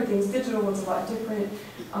now that everything's digital, it's a lot different.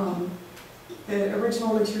 The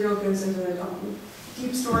original material goes into the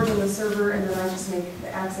deep storage on the server, and then I just make the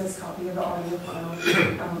access copy of the audio file,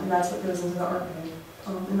 and that's what goes into the archive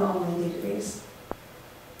in the online database.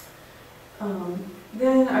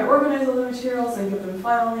 Then I organize all the materials and give them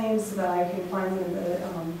file names so that I can find them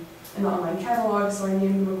in the online catalog. So I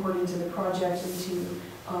name them according to the project and to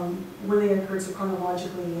when they occurred, so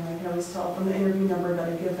chronologically, and I can always tell from the interview number that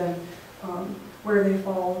I give them where they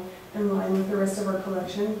fall in line with the rest of our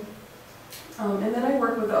collection. And then I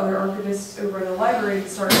work with the other archivists over in the library to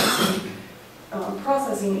start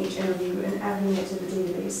processing each interview and adding it to the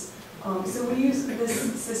database. So we use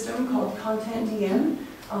this system called Content DM.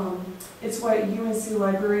 It's what UNC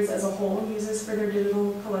Libraries as a whole uses for their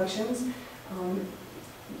digital collections.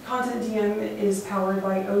 Content DM is powered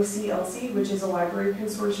by OCLC, which is a library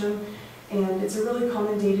consortium, and it's a really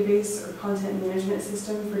common database or content management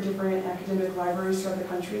system for different academic libraries throughout the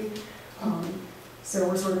country. So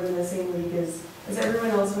we're sort of in the same league as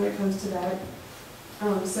everyone else when it comes to that.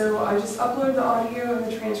 So I just upload the audio and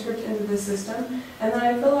the transcript into this system, and then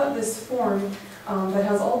I fill out this form that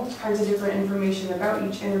has all kinds of different information about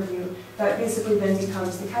each interview that basically then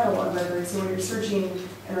becomes the catalog record. So when you're searching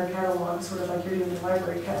in our catalog, sort of like you're doing the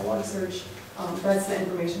library catalog search, that's the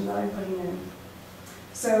information that I'm putting in.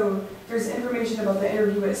 So there's information about the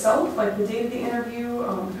interview itself, like the date of the interview,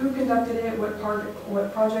 who conducted it,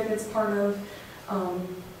 what project it's part of,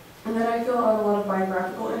 and then I fill out a lot of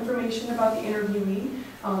biographical information about the interviewee,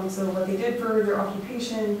 so what they did for their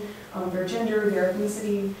occupation, their gender, their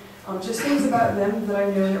ethnicity, just things about them that I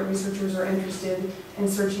know that researchers are interested in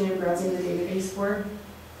searching and browsing the database for.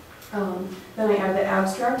 Then I add the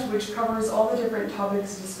abstract, which covers all the different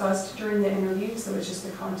topics discussed during the interview, so it's just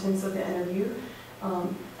the contents of the interview.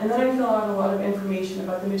 And then I fill out a lot of information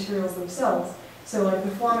about the materials themselves, so like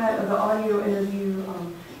the format of the audio interview,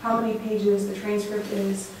 how many pages the transcript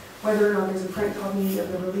is, whether or not there's a print copy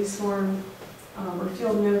of the release form, or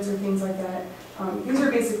field notes or things like that. These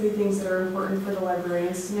are basically things that are important for the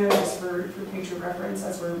librarians to know, just for future reference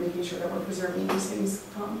as we're making sure that we're preserving these things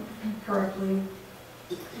correctly.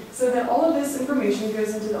 So that all of this information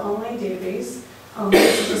goes into the online database.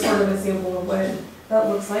 This is just sort of a sample of what that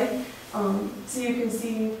looks like. So you can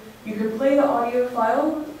see, you can play the audio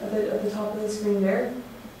file at the top of the screen there.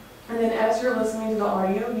 And then as you're listening to the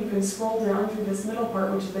audio, you can scroll down through this middle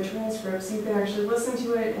part, which is the transcript, so you can actually listen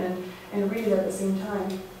to it and read it at the same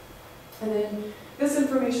time. And then this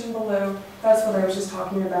information below, that's what I was just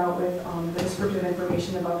talking about with the descriptive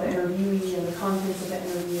information about the interviewee and the contents of the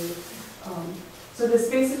interview. So this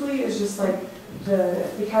basically is just like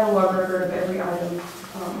the catalog record of every item.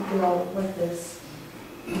 They're all like this.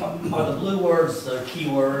 Are the blue words the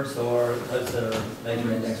keywords or those that are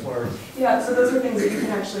major index words? Yeah, so those are things that you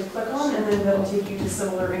can actually click on, and then that'll take you to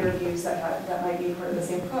similar interviews that might be part of the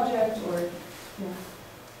same project, or yeah.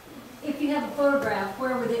 If you have a photograph,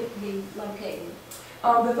 where would it be located?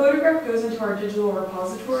 The photograph goes into our digital So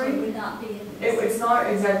repository. it would not be in this. It's not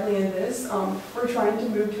exactly in this. We're trying to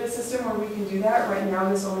move to a system where we can do that. Right now,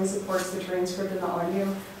 this only supports the transcript and the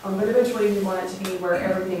audio, but eventually we want it to be where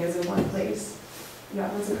everything is in one place. Yeah,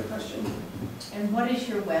 that's a good question. And what is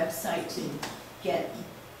your website to get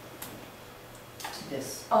to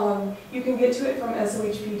this? You can get to it from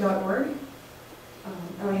sohp.org,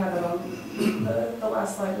 and I have it on the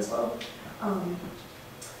last slide as well.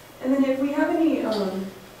 And then if we have any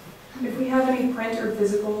print or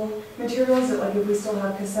physical materials, that like if we still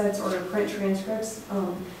have cassettes or print transcripts,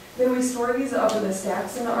 then we store these up in the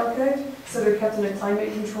stacks in the archive, so they're kept in a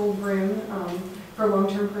climate-controlled room for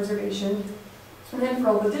long-term preservation. And then for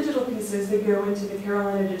all the digital pieces, they go into the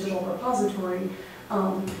Carolina Digital Repository,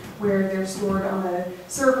 where they're stored on a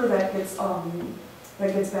server that gets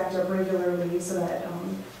backed up regularly, so that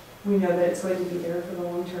we know that it's going to be there for the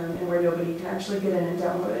long term, and where nobody can actually get in and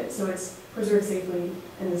download it. So it's preserved safely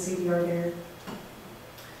in the CDR there.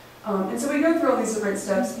 And so we go through all these different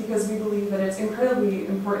steps because we believe that it's incredibly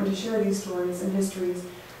important to share these stories and histories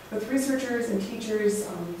with researchers and teachers,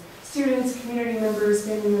 students, community members,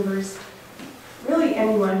 family members, really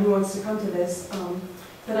anyone who wants to come to this.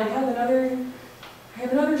 Then I have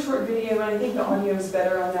another short video, and I think the audio is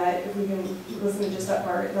better on that if we can listen to just that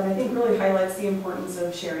part, that I think really highlights the importance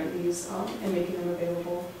of sharing these and making them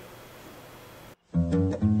available.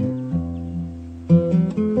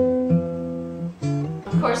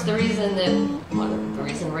 Of course, the reason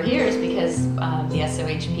we're here is because the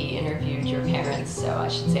SOHP interviewed your parents. So I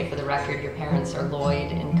should say, for the record, your parents are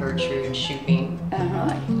Lloyd and Gertrude Shuping,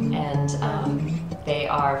 and they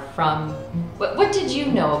are from. What did you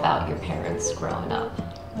know about your parents growing up?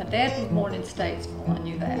 My dad was born in Statesville, I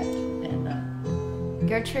knew that. And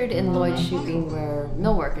Gertrude and Lloyd Shuping were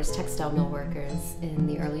mill workers, textile mill workers in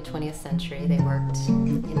the early 20th century. They worked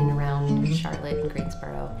in and around Charlotte and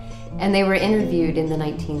Greensboro. And they were interviewed in the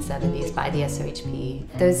 1970s by the SOHP.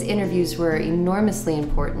 Those interviews were enormously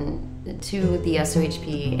important to the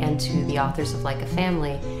SOHP and to the authors of Like a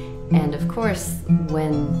Family. And of course,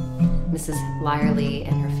 when Mrs. Lyerly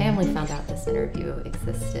and her family found out this interview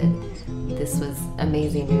existed, this was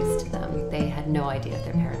amazing news to them. They had no idea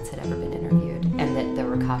their parents had ever been interviewed and that there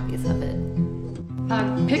were copies of it.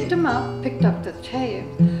 I picked up the tape,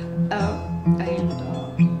 and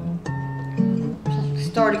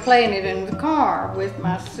started playing it in the car with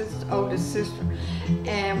my oldest sister.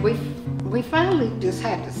 And we finally just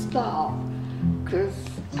had to stop, because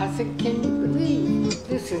I said, can you believe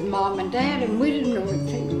this is Mom and Dad? And we didn't know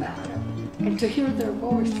anything about it. And to hear their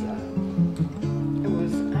voice, it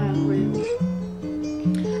was unreal.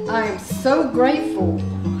 I am so grateful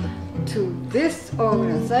to this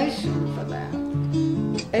organization for that.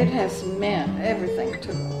 It has meant everything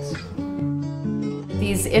to us.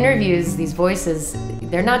 These interviews, these voices,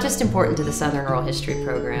 they're not just important to the Southern Oral History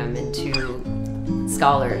Program and to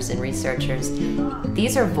scholars and researchers.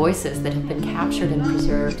 These are voices that have been captured and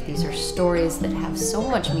preserved. These are stories that have so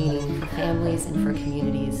much meaning for families and for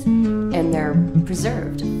communities, and they're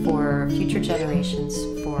preserved for future generations,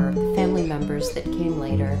 for family members that came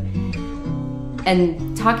later.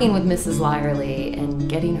 And talking with Mrs. Lyerly and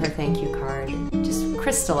getting her thank you card just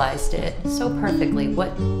crystallized it so perfectly,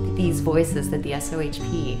 what these voices that the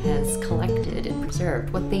SOHP has collected and preserved,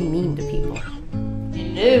 what they mean to people. You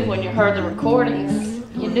knew when you heard the recordings,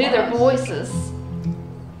 you knew their voices.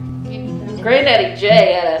 Granddaddy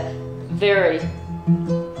Jay had a very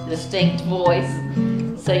distinct voice,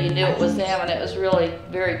 so you knew it was them, and it was really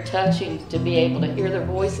very touching to be able to hear their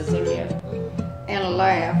voices again. And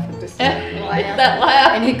laugh. oldest son laugh. That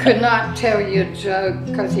laugh. And he could not tell you a joke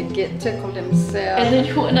because he'd get tickled himself. And then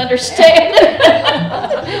you wouldn't understand.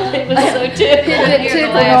 It was so tickled. He'd get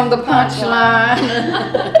tickled on the punchline.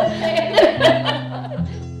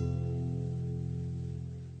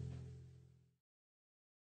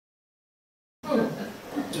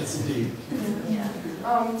 Yes, indeed.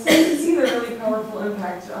 So you can see the really powerful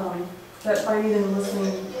impact that finding and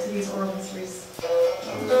listening to these oral histories.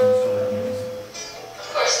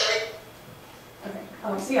 Okay.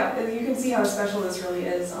 So yeah, you can see how special this really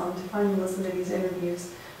is to find and listen to these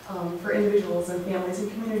interviews for individuals and families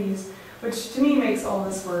and communities, which to me makes all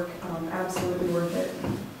this work absolutely worth it.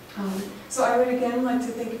 So I would again like to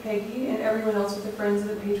thank Peggy and everyone else with the Friends of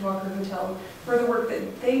the Page Walker Hotel for the work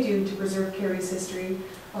that they do to preserve Cary's history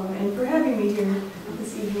and for having me here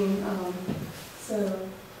this evening.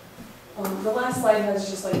 The last slide has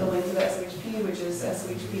just like the link to the SHP, which is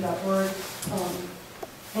shp.org.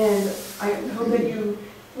 And I hope that you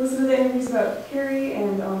listen to the interviews about Cary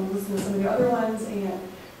and listen to some of the other ones, and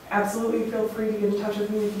absolutely feel free to get in touch with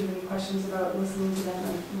me if you have any questions about listening to them.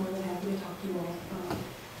 I'm more than happy to talk to you all.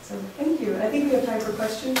 So thank you. I think we have time for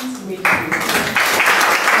questions. We do.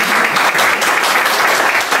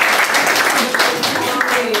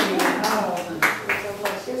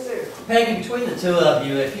 Peggy, between the two of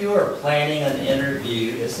you, if you are planning an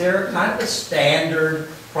interview, is there kind of a standard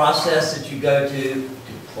process that you go to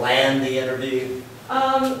plan the interview?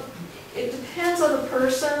 It depends on the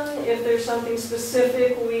person. If there's something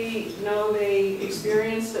specific we know they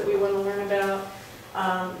experienced that we want to learn about,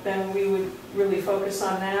 then we would really focus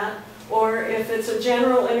on that. Or if it's a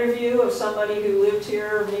general interview of somebody who lived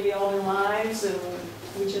here maybe all their lives and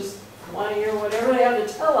we just want to hear whatever they have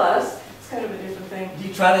to tell us, it's kind of a different thing. Do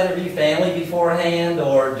you try to interview family beforehand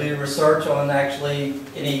or do research on actually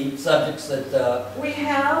any subjects that... We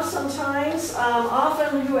have sometimes.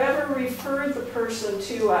 Often whoever referred the person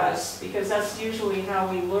to us, because that's usually how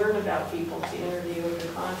we learn about people to interview and to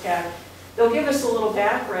contact, they'll give us a little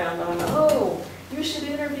background on, oh, you should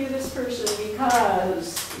interview this person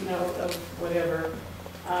because, you know, of whatever.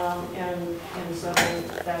 And so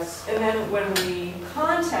that's, and then when we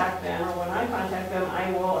contact them, or when I contact them,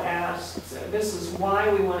 I will ask, so this is why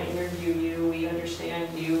we want to interview you. We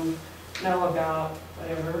understand you know about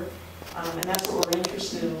whatever. And that's what we're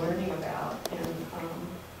interested in learning about.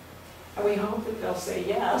 And we hope that they'll say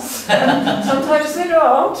yes. Sometimes they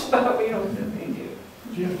don't, but we hope that they do.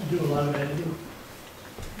 Do you have to do a lot of editing?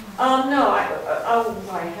 No, I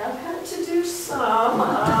have had to do some.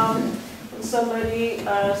 When somebody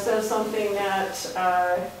says something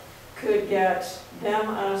that could get them,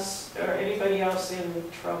 us, or anybody else in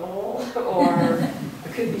trouble, or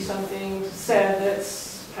it could be something said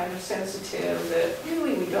that's kind of sensitive that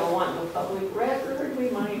really we don't want no public record, we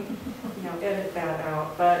might, you know, edit that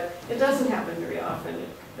out. But it doesn't happen very often,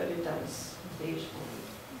 but it does occasionally.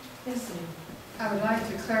 Yes, ma'am. I would like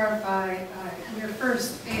to clarify your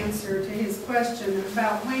first answer to his question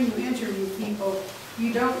about when you interview people.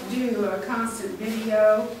 You don't do a constant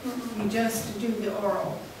video, you just do the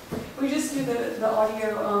oral. We just do the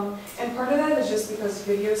audio, and part of that is just because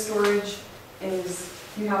video storage is,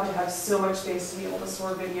 you have to have so much space to be able to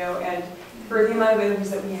store video, and for the amount of interviews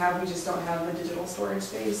that we have, we just don't have the digital storage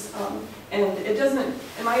space. And it doesn't,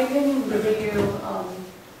 in my opinion, the video,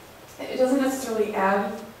 it doesn't necessarily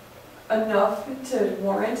add enough to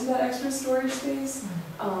warrant that extra storage space.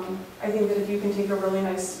 I think that if you can take a really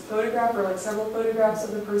nice photograph or like several photographs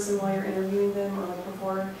of the person while you're interviewing them or like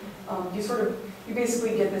before, you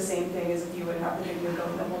basically get the same thing as if you would have the video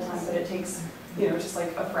going the whole time, but it takes, you know, just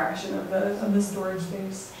like a fraction of the storage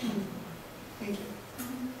space. Thank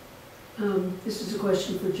you. This is a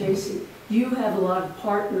question for Jaycie. You have a lot of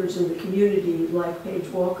partners in the community like Page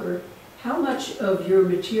Walker. How much of your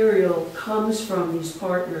material comes from these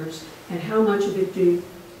partners, and how much of it do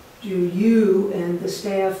you and the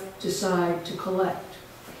staff decide to collect?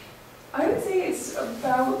 I would say it's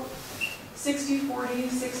about 60-40,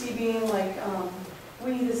 60 being like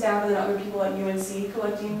we, the staff, and then other people at UNC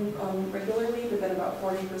collecting regularly, but then about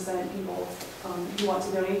 40% people who want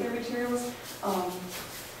to donate their materials.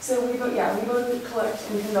 So we both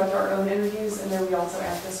collect and conduct our own interviews, and then we also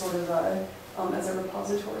act as sort of as a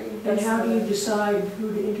repository. And how do you decide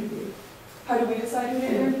who to interview? How do we decide who to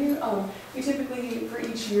interview? We typically, for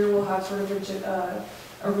each year, we'll have sort of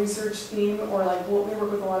a research theme, or like we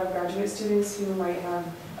work with a lot of graduate students who might have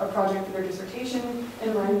a project for their dissertation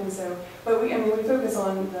in mind, and so. But we focus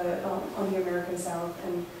on the American South,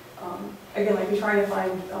 and again, like we try to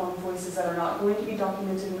find voices that are not going to be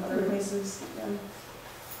documented in other places. Yeah.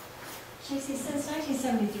 Jaycie, since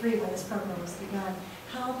 1973, when this program was begun,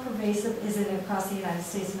 How pervasive is it across the United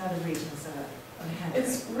States and other regions of the country?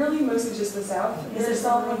 It's really mostly just the South. There's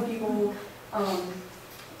some with people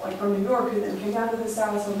like from New York who then came down to the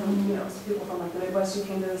South, some from, you know, some people from like the Midwest who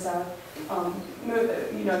came to the South.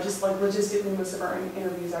 You know, just like logistically, most of our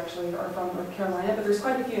interviews actually are from North Carolina, but there's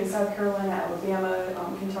quite a few in South Carolina, Alabama,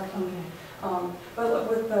 Kentucky. But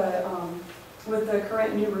with the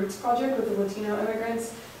current New Roots project with the Latino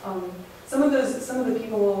immigrants, some of the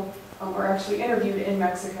people are actually interviewed in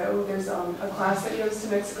Mexico. There's a class that goes to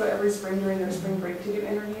Mexico every spring during their spring break to do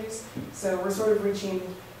interviews. So we're sort of reaching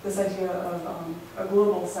this idea of a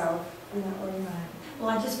global South in that way. Right. Well,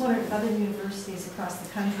 I just wondered if other universities across the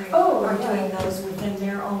country are doing those within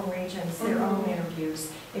their own regions, their own interviews.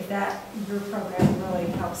 If that, your program really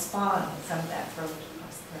helps spawn some of that growth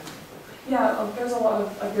across the country. Yeah, there's a lot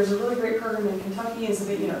of, there's a really great program in Kentucky, and so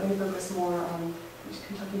they, you know, they focus more on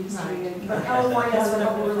Kentucky history. Right. But California has a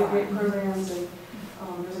couple really great programs, and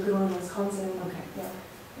there's a good one in Wisconsin. Okay. Yeah.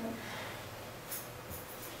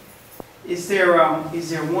 Is there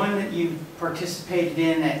one that you participated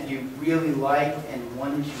in that you really liked and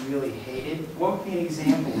one that you really hated? What would be an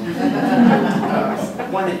example of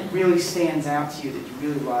one that really stands out to you that you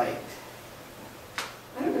really liked?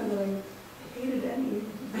 I don't know that I hated any.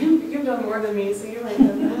 You've done more than me, so you might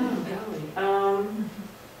know.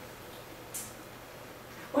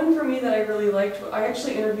 One for me that I really liked, I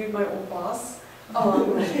actually interviewed my old boss,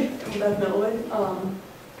 Beth Middlewood,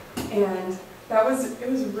 and it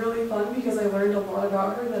was really fun because I learned a lot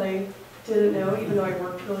about her that I didn't know, even though I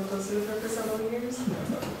worked really closely with her for several years.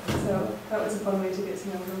 So that was a fun way to get to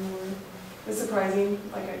know her more. It was surprising,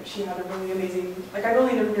 she had a really amazing, I've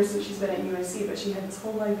only known her since she's been at USC, but she had this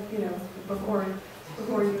whole life, you know, before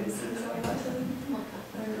USC, so I got to learn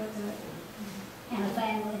about that. And a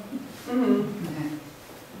family. Mm-hmm.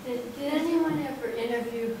 Did anyone ever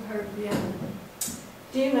interview her yet?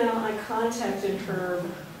 Do you know, I contacted her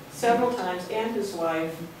several times and his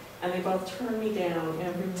wife, and they both turned me down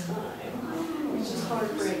every time, which is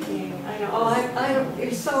heartbreaking. I know. Oh, he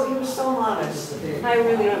was so modest. I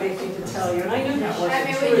really don't have anything to tell you, and I knew that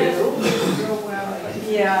wasn't true. Real well.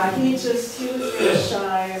 Yeah, he was really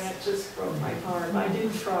shy, and it just broke my heart. I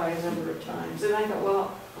did try a number of times, and I thought,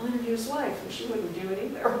 well, I'll interview his wife, and she wouldn't do it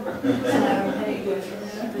either.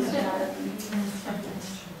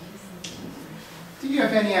 Do you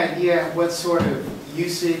have any idea what sort of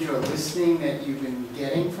usage or listening that you've been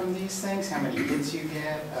getting from these things? How many hits you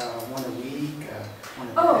get? One a week? One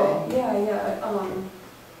a day? Yeah.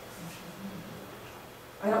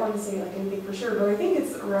 I don't want to say anything for sure, but I think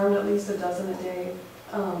it's around at least a dozen a day.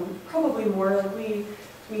 Probably more.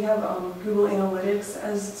 We have Google Analytics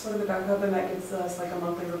as sort of a backup, and that gives us a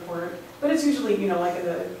monthly report. But it's usually, in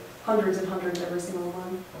the hundreds and hundreds every single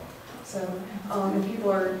month. So, and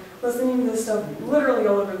people are listening to this stuff literally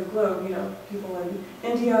all over the globe. People in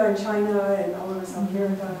India and China and all over South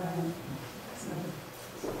America. And so.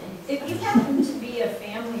 If you happen to be a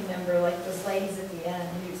family member, like those ladies at the end,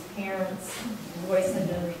 whose parents' voice had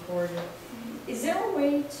been recorded, is there a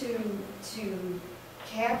way to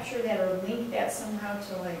capture that or link that somehow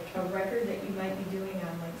to a record that you might be doing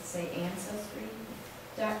on say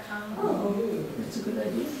Ancestry.com? Oh, that's a good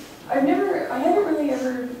idea. I haven't really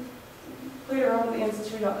ever played around with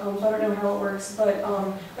Ancestry.com, so I don't know how it works, but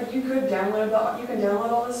you could download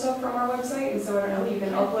all this stuff from our website, and so I don't know, you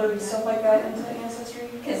can upload stuff like that into Ancestry.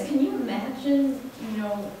 Because can you imagine,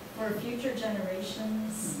 for future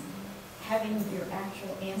generations, having your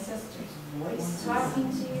actual ancestors' voice talking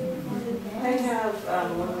to you? I have,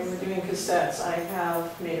 when we were doing cassettes, I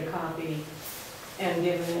have made a copy and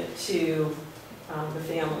given it to the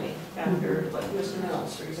family after, Mr.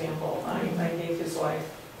 Mills, for example. I gave his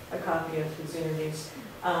wife a copy of his interviews.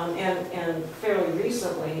 And fairly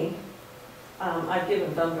recently, I've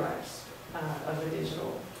given thumb drives of the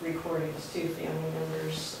digital recordings to family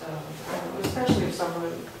members, especially if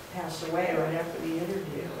someone passed away right after the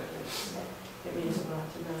interview. It means a lot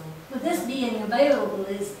to them. But this being available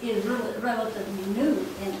is really relatively new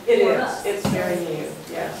for us. It's very new,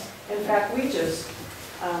 yes. In fact, we just,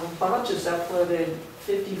 Bob just uploaded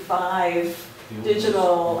 55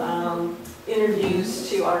 digital interviews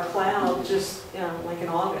to our cloud just in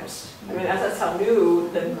August. I mean, that's how new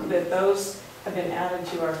that those have been added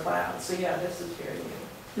to our cloud. So yeah, this is very new.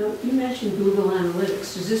 Now, you mentioned Google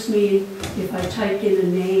Analytics. Does this mean if I type in a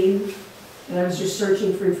name that I was just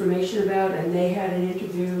searching for information about and they had an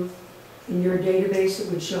interview in your database, it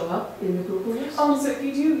would show up in the Google list? So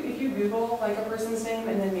if you Google a person's name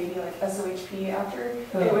and then maybe SOHP after,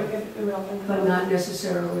 it would often come But not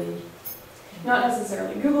necessarily. Not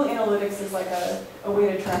necessarily. Google Analytics is like a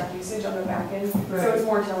way to track usage on the back end. So it's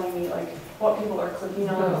more telling me like what people are clicking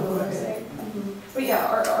on the website. But yeah,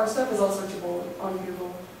 our stuff is all searchable on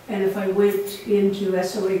Google. And if I went into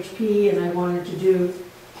SOHP and I wanted to do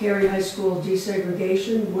Cary High School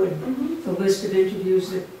desegregation, would the list of interviews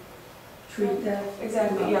that treat that?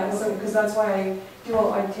 Exactly, yeah, so, because that's why I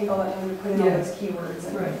take all that time to put in all those keywords.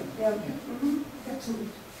 And, right. Yep. Excellent.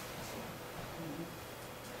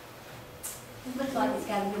 It looks like it's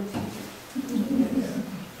got a good future.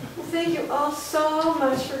 Well, thank you all so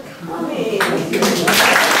much for coming.